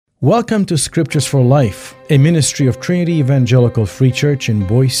Welcome to Scriptures for Life, a ministry of Trinity Evangelical Free Church in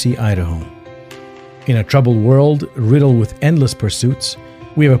Boise, Idaho. In a troubled world riddled with endless pursuits,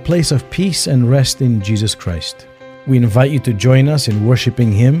 we have a place of peace and rest in Jesus Christ. We invite you to join us in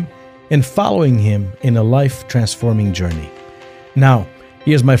worshiping Him and following Him in a life-transforming journey. Now,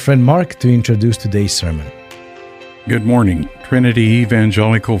 here's my friend Mark to introduce today's sermon. Good morning. Trinity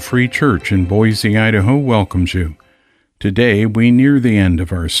Evangelical Free Church in Boise, Idaho welcomes you. Today, we near the end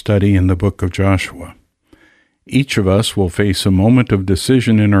of our study in the book of Joshua. Each of us will face a moment of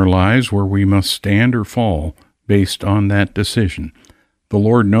decision in our lives where we must stand or fall based on that decision. The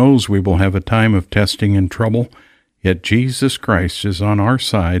Lord knows we will have a time of testing and trouble, yet Jesus Christ is on our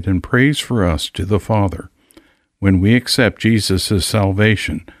side and prays for us to the Father. When we accept Jesus as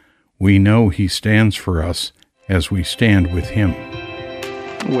salvation, we know He stands for us as we stand with Him.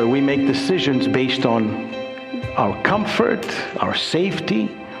 Where we make decisions based on our comfort, our safety,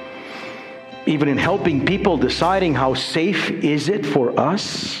 even in helping people deciding how safe is it for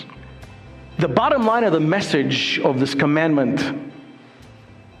us. The bottom line of the message of this commandment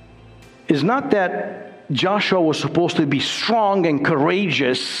is not that Joshua was supposed to be strong and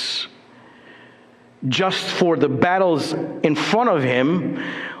courageous just for the battles in front of him.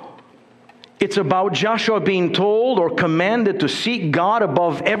 It's about Joshua being told or commanded to seek God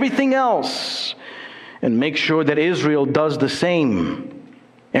above everything else and make sure that Israel does the same.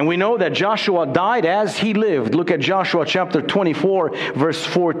 And we know that Joshua died as he lived. Look at Joshua chapter 24, verse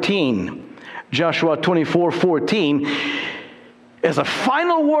 14. Joshua 24:14. As a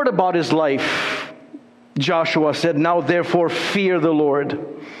final word about his life, Joshua said, "Now therefore fear the Lord,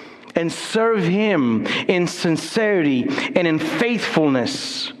 and serve Him in sincerity and in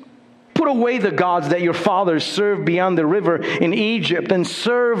faithfulness. Put away the gods that your fathers served beyond the river in Egypt, and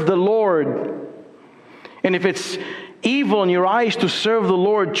serve the Lord. And if it's evil in your eyes to serve the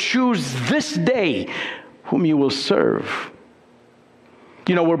Lord, choose this day whom you will serve."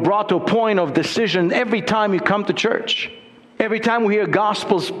 You know, we're brought to a point of decision every time you come to church. Every time we hear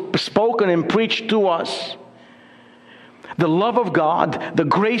gospels spoken and preached to us. The love of God, the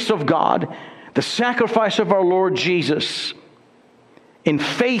grace of God, the sacrifice of our Lord Jesus in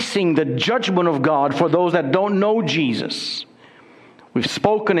facing the judgment of God for those that don't know Jesus. We've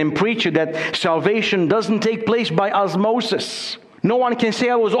spoken and preached that salvation doesn't take place by osmosis. No one can say,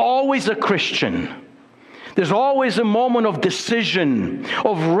 "I was always a Christian." There's always a moment of decision,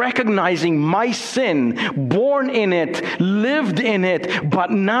 of recognizing my sin, born in it, lived in it, but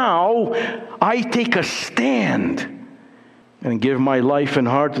now I take a stand and give my life and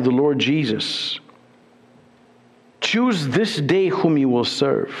heart to the Lord Jesus. Choose this day whom you will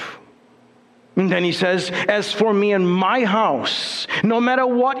serve. And then he says, "As for me and my house," no matter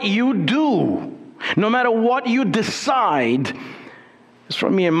what you do, no matter what you decide, "as for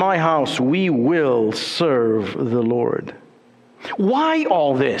me and my house, we will serve the Lord." Why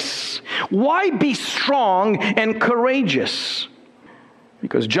all this? Why be strong and courageous?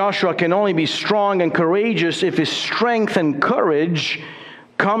 Because Joshua can only be strong and courageous if his strength and courage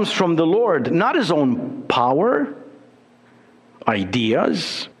comes from the Lord, not his own power,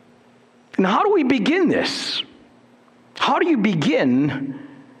 ideas. And how do we begin this? How do you begin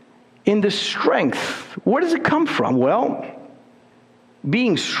in this strength? Where does it come from? Well,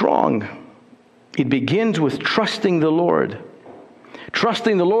 being strong, it begins with trusting the Lord.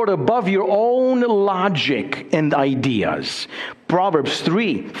 Trusting the Lord above your own logic and ideas. Proverbs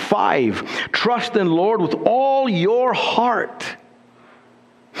 3:5. Trust in the Lord with all your heart.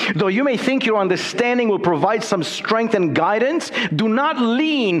 Though you may think your understanding will provide some strength and guidance, do not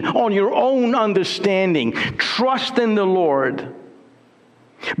lean on your own understanding. Trust in the Lord.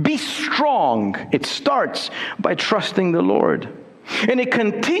 Be strong. It starts by trusting the Lord. And it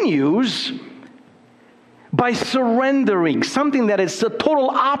continues by surrendering, something that is the total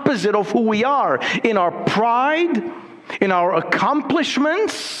opposite of who we are. In our pride, in our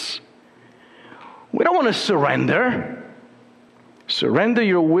accomplishments, we don't want to surrender. Surrender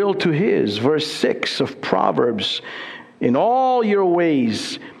your will to His. Verse 6 of Proverbs. In all your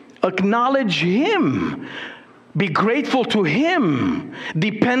ways, acknowledge Him. Be grateful to Him.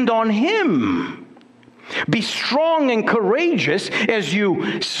 Depend on Him. Be strong and courageous as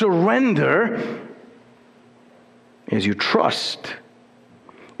you surrender, as you trust.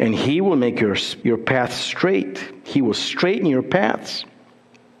 And He will make your path straight. He will straighten your paths.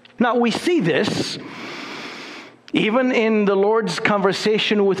 Now we see this even in the Lord's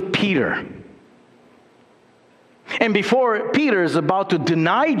conversation with Peter. And before Peter is about to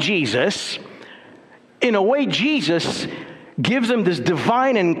deny Jesus, in a way Jesus gives him this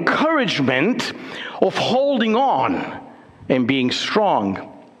divine encouragement of holding on and being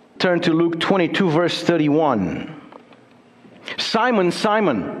strong. Turn to Luke 22, verse 31. Simon,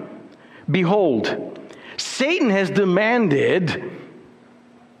 Simon, behold, Satan has demanded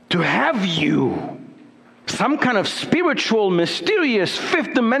to have you. Some kind of spiritual, mysterious,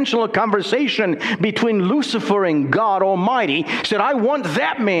 fifth-dimensional conversation between Lucifer and God Almighty. Said, I want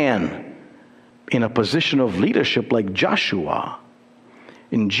that man in a position of leadership like Joshua.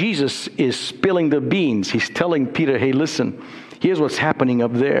 And Jesus is spilling the beans. He's telling Peter, hey, listen, here's what's happening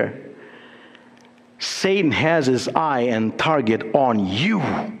up there. Satan has his eye and target on you.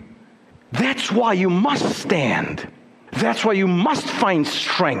 That's why you must stand. That's why you must find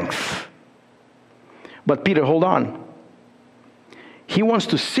strength. But Peter, hold on. He wants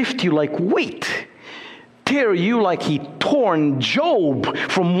to sift you like wheat, tear you like he torn Job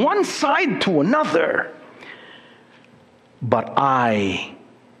from one side to another. But I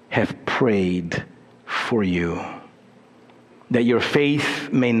have prayed for you, that your faith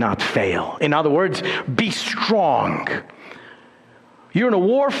may not fail. In other words, be strong. You're in a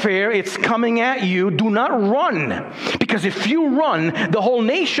warfare, it's coming at you. Do not run, because if you run, the whole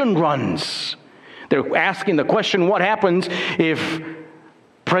nation runs. They're asking the question, what happens if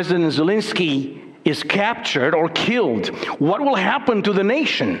President Zelensky is captured or killed? What will happen to the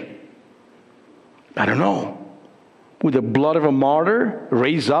nation? I don't know. Will the blood of a martyr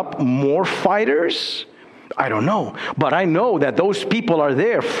raise up more fighters? I don't know. But I know that those people are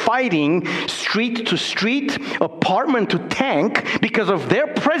there fighting street to street, apartment to tank, because of their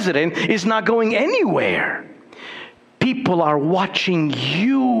president is not going anywhere. People are watching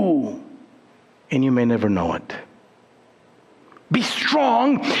you, and you may never know it. Be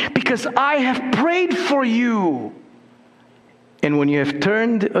strong, because I have prayed for you. And when you have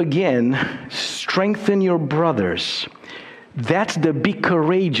turned again, strengthen your brothers. That's the be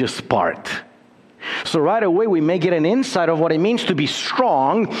courageous part. So right away we may get an insight of what it means to be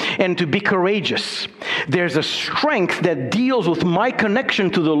strong and to be courageous. There's a strength that deals with my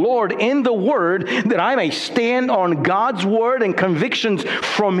connection to the Lord in the Word, that I may stand on God's Word and convictions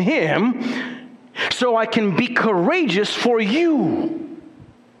from Him, so I can be courageous for you.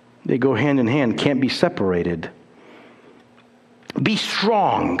 They go hand in hand, can't be separated. Be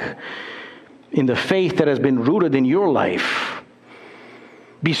strong in the faith that has been rooted in your life.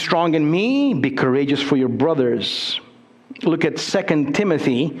 Be strong in me, be courageous for your brothers. Look at 2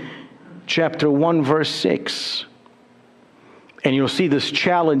 Timothy chapter 1, verse 6. And you'll see this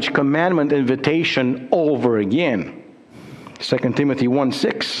challenge, commandment, invitation over again. 2 Timothy 1,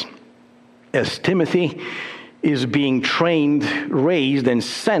 6. As Timothy is being trained, raised, and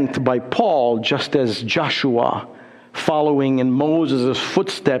sent by Paul, just as Joshua, following in Moses'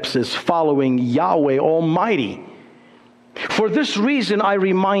 footsteps, is following Yahweh Almighty. For this reason, I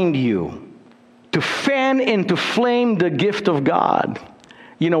remind you to fan into flame the gift of God.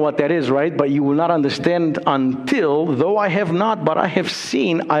 You know what that is, right? But you will not understand until, though I have not, but I have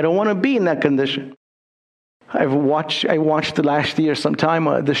seen. I don't want to be in that condition. I watched last year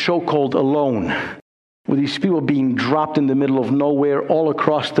sometime the show called Alone, with these people being dropped in the middle of nowhere all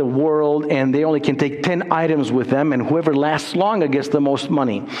across the world, and they only can take 10 items with them, and whoever lasts longer gets the most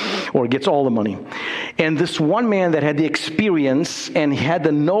money, or gets all the money. And this one man that had the experience and had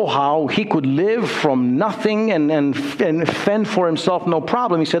the know-how, he could live from nothing and fend for himself, no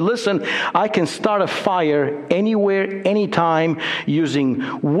problem. He said, listen, I can start a fire anywhere, anytime,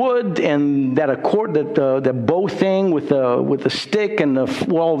 using wood and that accord, the bow thing with the stick and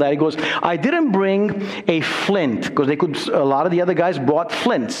all that. He goes, I didn't bring a flint, because a lot of the other guys brought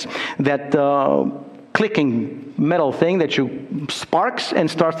flints, that clicking metal thing that you sparks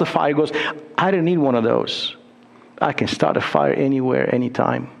and starts the fire. He goes, I didn't need one of those. I can start a fire anywhere,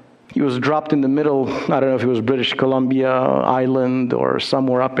 anytime. He was dropped in the middle, I don't know if it was British Columbia Island or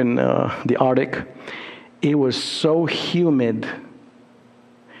somewhere up in the Arctic. It was so humid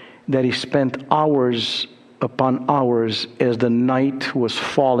that he spent hours upon hours as the night was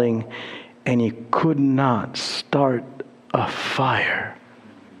falling, and he could not start a fire.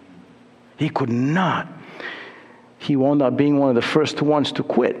 He could not. He wound up being one of the first ones to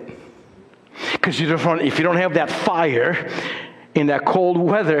quit. Because if you don't have that fire in that cold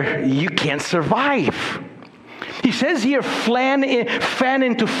weather, you can't survive. He says here, fan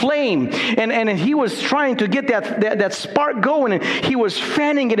into flame. And he was trying to get that spark going, and he was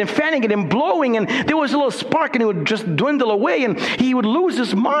fanning it and blowing, and there was a little spark, and it would just dwindle away, and he would lose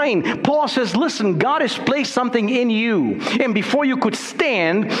his mind. Paul says, listen, God has placed something in you, and before you could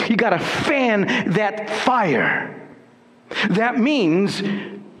stand, you got to fan that fire. That means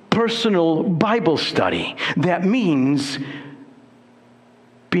personal Bible study. That means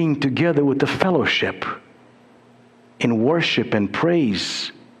being together with the fellowship in worship and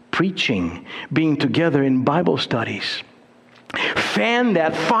praise preaching, being together in Bible studies. Fan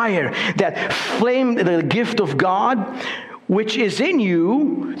that fire, that flame, the gift of God, which is in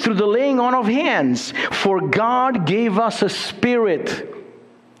you through the laying on of hands. For God gave us a spirit.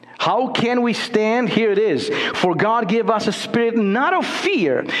 How can we stand? Here it is. For God gave us a spirit not of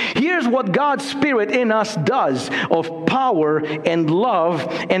fear. Here's what God's Spirit in us does: of power and love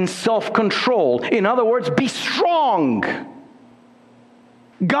and self-control. In other words, be strong.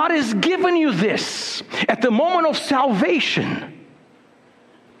 God has given you this at the moment of salvation.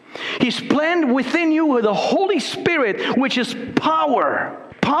 He's planned within you with the Holy Spirit, which is power.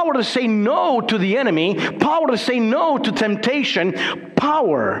 Power to say no to the enemy, power to say no to temptation,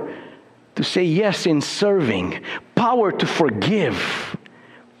 power to say yes in serving, power to forgive,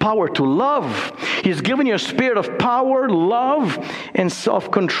 power to love. He's given you a spirit of power, love, and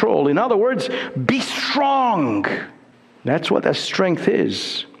self-control. In other words, be strong. That's what that strength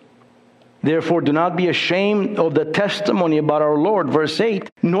is. Therefore, do not be ashamed of the testimony about our Lord. Verse 8,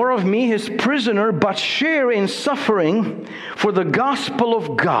 nor of me his prisoner, but share in suffering for the gospel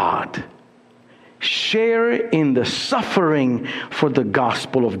of God. Share in the suffering for the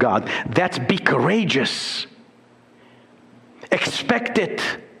gospel of God. That's be courageous. Expect it.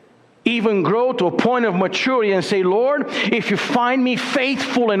 Even grow to a point of maturity and say, Lord, if you find me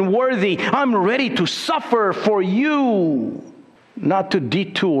faithful and worthy, I'm ready to suffer for you. Not to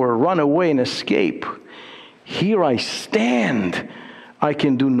detour, run away, and escape. Here I stand. I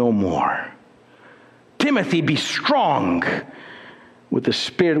can do no more. Timothy, be strong with the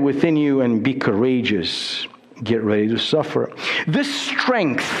Spirit within you and be courageous. Get ready to suffer. This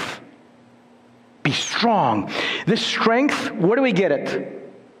strength, be strong. This strength, where do we get it?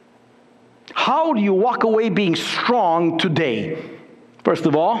 How do you walk away being strong today? First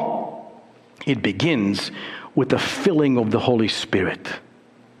of all, it begins with the filling of the Holy Spirit.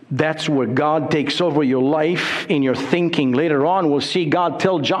 That's where God takes over your life, in your thinking. Later on, we'll see God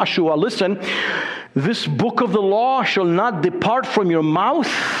tell Joshua, listen, this book of the law shall not depart from your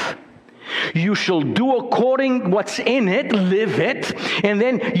mouth. You shall do according what's in it, live it, and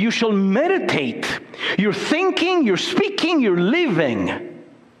then you shall meditate. You're thinking, you're speaking, you're living.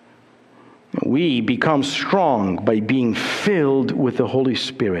 We become strong by being filled with the Holy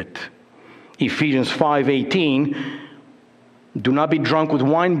Spirit. Ephesians 5:18, do not be drunk with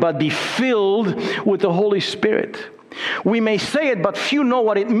wine, but be filled with the Holy Spirit. We may say it, but few know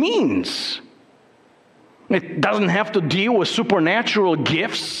what it means. It doesn't have to deal with supernatural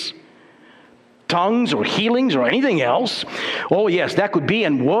gifts, tongues or healings or anything else. Oh yes, that could be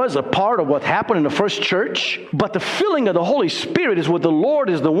and was a part of what happened in the first church. But the filling of the Holy Spirit is what the Lord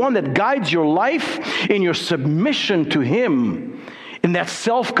is the one that guides your life in your submission to Him. In that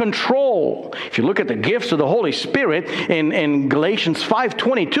self-control. If you look at the gifts of the Holy Spirit in Galatians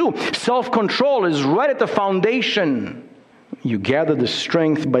 5:22, self-control is right at the foundation. You gather the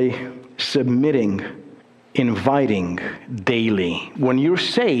strength by submitting, inviting daily. When you're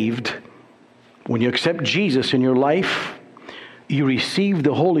saved, when you accept Jesus in your life, you receive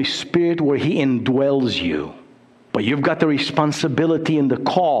the Holy Spirit where He indwells you. But you've got the responsibility and the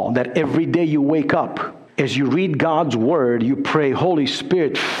call that every day you wake up, as you read God's Word, you pray, Holy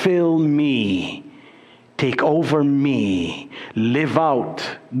Spirit, fill me, take over me, live out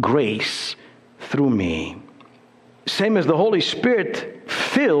grace through me. Same as the Holy Spirit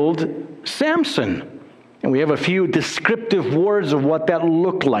filled Samson. And we have a few descriptive words of what that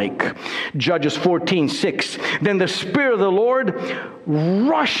looked like. Judges 14:6. Then the Spirit of the Lord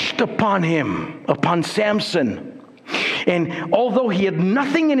rushed upon him, upon Samson. And although he had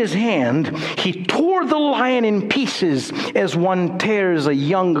nothing in his hand, he tore the lion in pieces as one tears a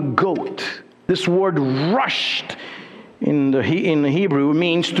young goat. This word rushed in the Hebrew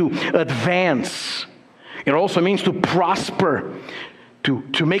means to advance. It also means to prosper,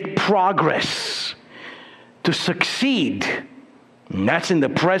 to make progress, to succeed. And that's in the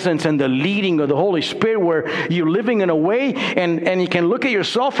presence and the leading of the Holy Spirit, where you're living in a way and you can look at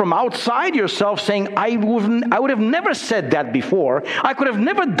yourself from outside yourself saying, I would have never said that before. I could have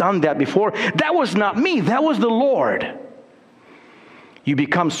never done that before. That was not me. That was the Lord. You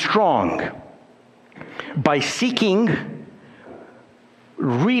become strong by seeking,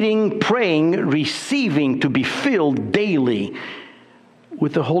 reading, praying, receiving to be filled daily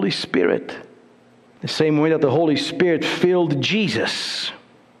with the Holy Spirit. The same way that the Holy Spirit filled Jesus.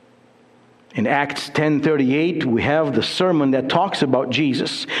 In Acts 10:38, we have the sermon that talks about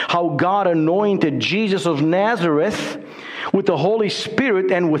Jesus, how God anointed Jesus of Nazareth with the Holy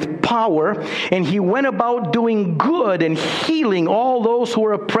Spirit and with power, and He went about doing good and healing all those who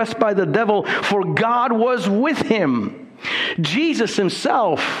were oppressed by the devil, for God was with Him. Jesus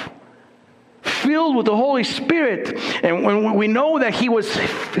himself, filled with the Holy Spirit. And when we know that he was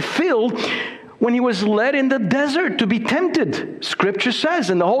filled when he was led in the desert to be tempted. Scripture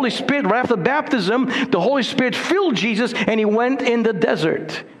says, and the Holy Spirit, right after baptism, the Holy Spirit filled Jesus and he went in the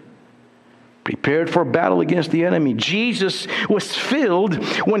desert, prepared for battle against the enemy. Jesus was filled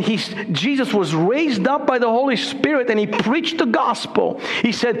when Jesus was raised up by the Holy Spirit and he preached the gospel.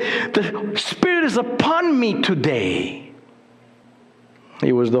 He said, the Spirit is upon me today.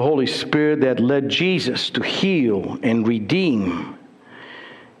 It was the Holy Spirit that led Jesus to heal and redeem.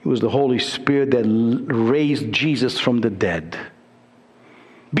 It was the Holy Spirit that raised Jesus from the dead.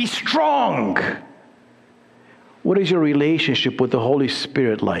 Be strong. What is your relationship with the Holy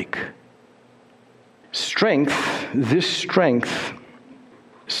Spirit like? This strength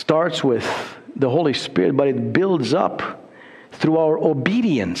starts with the Holy Spirit, but it builds up through our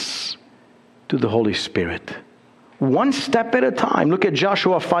obedience to the Holy Spirit. One step at a time. Look at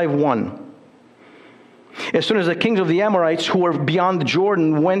Joshua 5:1. As soon as the kings of the Amorites who were beyond the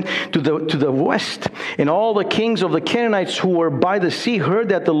Jordan went to the west, and all the kings of the Canaanites who were by the sea heard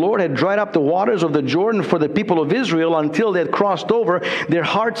that the Lord had dried up the waters of the Jordan for the people of Israel until they had crossed over, their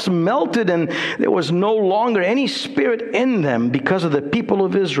hearts melted and there was no longer any spirit in them because of the people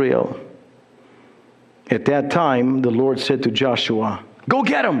of Israel. At that time, the Lord said to Joshua, "Go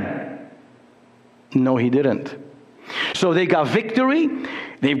get them." No, he didn't. So they got victory.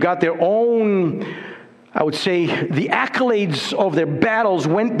 They've got their own, I would say, the accolades of their battles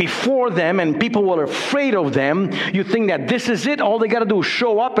went before them and people were afraid of them. You think that this is it. All they got to do is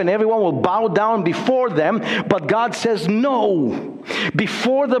show up and everyone will bow down before them. But God says no.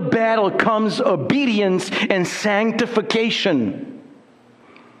 Before the battle comes obedience and sanctification.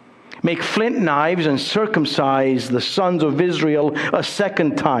 Make flint knives and circumcise the sons of Israel a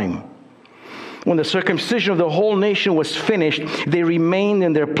second time. When the circumcision of the whole nation was finished, they remained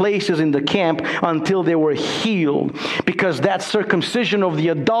in their places in the camp until they were healed. Because that circumcision of the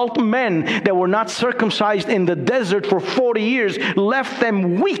adult men that were not circumcised in the desert for 40 years left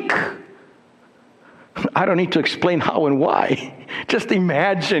them weak. I don't need to explain how and why. Just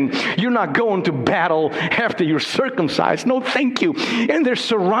imagine you're not going to battle after you're circumcised. No, thank you. And they're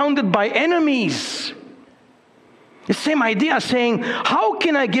surrounded by enemies. The same idea, saying, how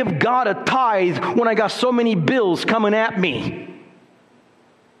can I give God a tithe when I got so many bills coming at me?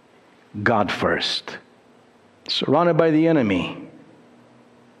 God first. Surrounded by the enemy,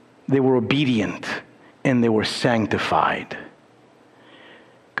 they were obedient and they were sanctified.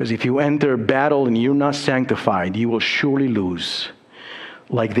 Because if you enter battle and you're not sanctified, you will surely lose,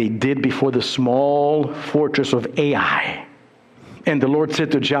 like they did before the small fortress of Ai. And the Lord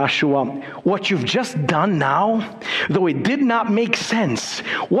said to Joshua, what you've just done now, though it did not make sense.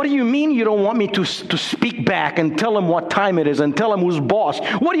 What do you mean you don't want me to speak back and tell them what time it is and tell them who's boss?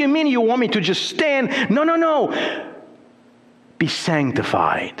 What do you mean you want me to just stand? No. Be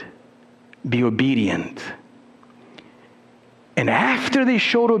sanctified. Be obedient. And after they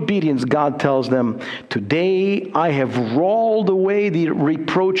showed obedience, God tells them, today I have rolled away the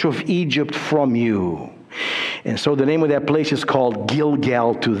reproach of Egypt from you. And so the name of that place is called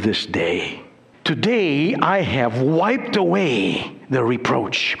Gilgal to this day. Today I have wiped away the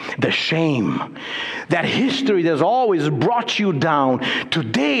reproach, the shame, that history that's always brought you down.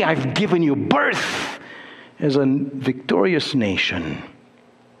 Today I've given you birth as a victorious nation.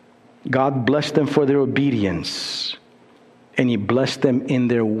 God blessed them for their obedience, and He blessed them in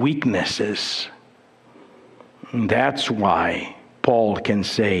their weaknesses. And that's why Paul can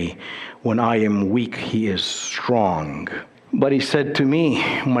say, when I am weak, He is strong. But he said to me,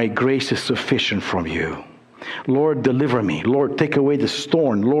 my grace is sufficient from you. Lord, deliver me. Lord, take away the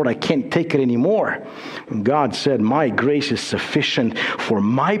storm. Lord, I can't take it anymore. And God said, my grace is sufficient for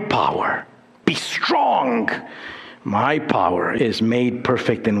my power. Be strong. My power is made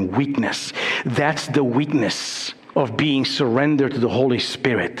perfect in weakness. That's the weakness of being surrendered to the Holy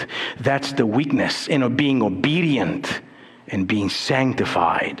Spirit. That's the weakness in being obedient and being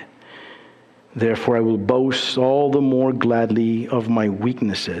sanctified. Therefore, I will boast all the more gladly of my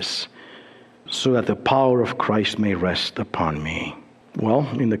weaknesses, so that the power of Christ may rest upon me. Well,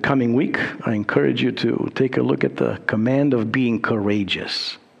 in the coming week, I encourage you to take a look at the command of being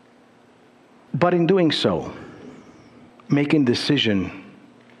courageous. But in doing so, making decisions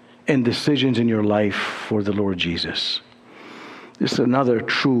in your life for the Lord Jesus. This is another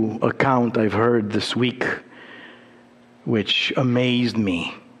true account I've heard this week, which amazed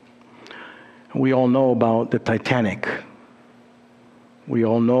me. We all know about the Titanic. We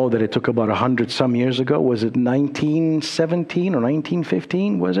all know that it took about 100-some years ago. Was it 1917 or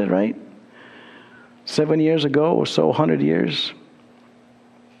 1915? Was it right? 7 years ago or so, 100 years.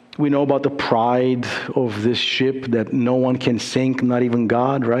 We know about the pride of this ship that no one can sink, not even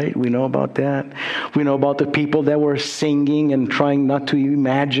God, right? We know about that. We know about the people that were singing and trying not to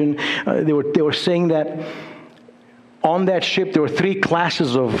imagine. They were saying that on that ship there were 3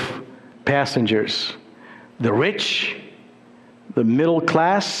 classes of passengers. The rich, the middle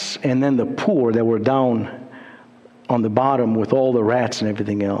class, and then the poor that were down on the bottom with all the rats and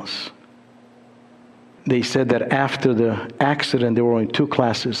everything else. They said that after the accident, there were only 2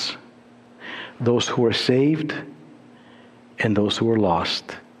 classes: those who were saved and those who were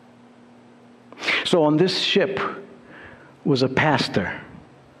lost. So on this ship was a pastor.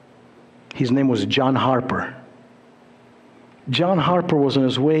 His name was John Harper. John Harper was on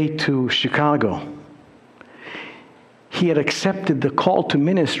his way to Chicago. He had accepted the call to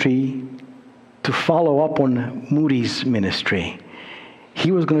ministry to follow up on Moody's ministry.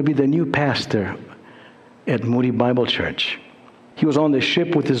 He was going to be the new pastor at Moody Bible Church. He was on the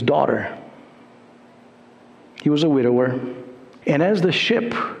ship with his daughter. He was a widower. And as the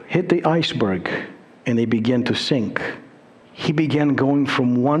ship hit the iceberg and they began to sink, he began going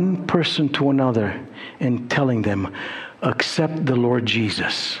from one person to another and telling them, accept the Lord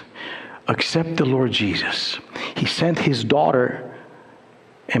Jesus. Accept the Lord Jesus. He sent his daughter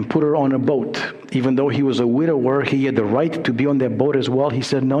and put her on a boat. Even though he was a widower, he had the right to be on that boat as well. He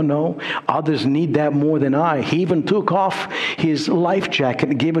said, no, others need that more than I. He even took off his life jacket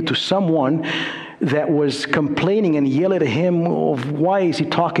and gave it to someone that was complaining and yelling at him of why is he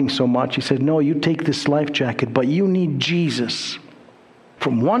talking so much. He said, no, you take this life jacket, but you need Jesus.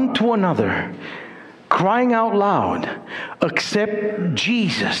 From one to another, crying out loud, accept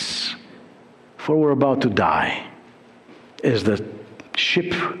Jesus, for we're about to die. As the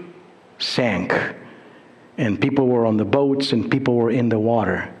ship sank and people were on the boats and people were in the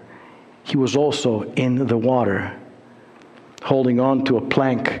water, he was also in the water, holding on to a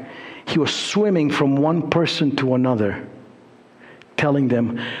plank. He was swimming from one person to another, telling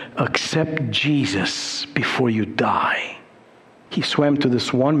them, accept Jesus before you die. He swam to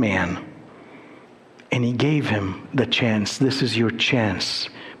this one man and he gave him the chance. This is your chance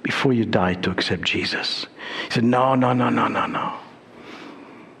before you die to accept Jesus. He said, no.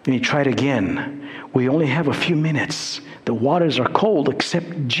 And he tried again. We only have a few minutes. The waters are cold.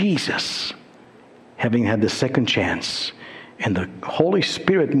 Accept Jesus. Having had the second chance and the Holy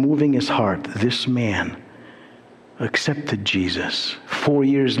Spirit moving his heart, this man accepted Jesus. 4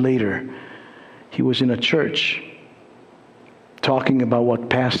 years later, he was in a church talking about what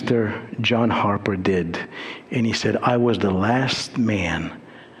Pastor John Harper did. And he said, I was the last man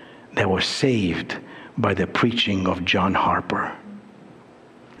that was saved by the preaching of John Harper.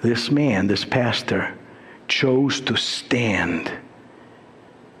 This man, this pastor, chose to stand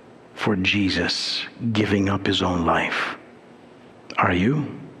for Jesus, giving up his own life. Are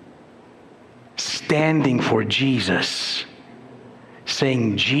you? Standing for Jesus,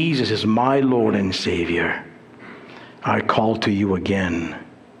 saying, Jesus is my Lord and Savior. I call to you again.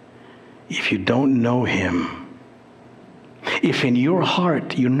 If you don't know him, if in your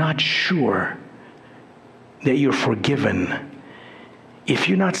heart you're not sure that you're forgiven, if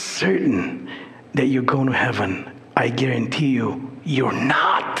you're not certain that you're going to heaven, I guarantee you, you're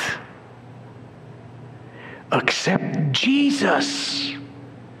not. Accept Jesus.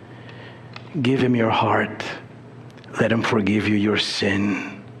 Give him your heart. Let him forgive you your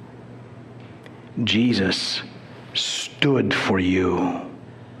sin. Jesus stood for you.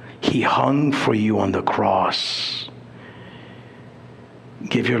 He hung for you on the cross.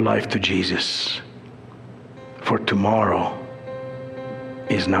 Give your life to Jesus, for tomorrow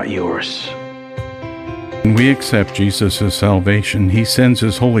is not yours. When we accept Jesus' salvation, he sends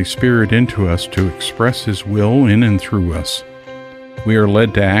his Holy Spirit into us to express his will in and through us. We are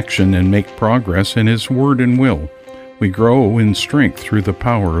led to action and make progress in his word and will. We grow in strength through the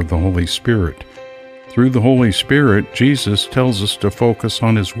power of the Holy Spirit. Through the Holy Spirit, Jesus tells us to focus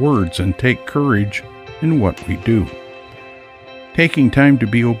on his words and take courage in what we do. Taking time to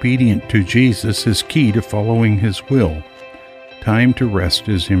be obedient to Jesus is key to following his will. Time to rest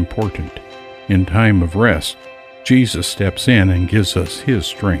is important. In time of rest, Jesus steps in and gives us his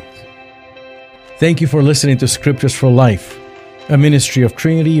strength. Thank you for listening to Scriptures for Life, a ministry of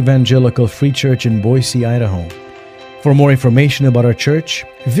Trinity Evangelical Free Church in Boise, Idaho. For more information about our church,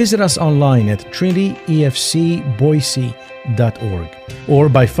 visit us online at trinityefcboise.org or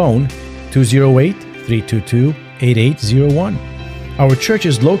by phone 208-322-8801. Our church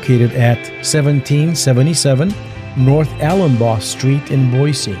is located at 1777 North Allenbaugh Street in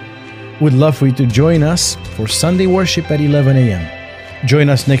Boise. We'd love for you to join us for Sunday worship at 11 a.m. Join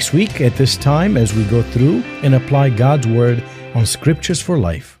us next week at this time as we go through and apply God's Word on Scriptures for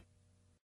Life.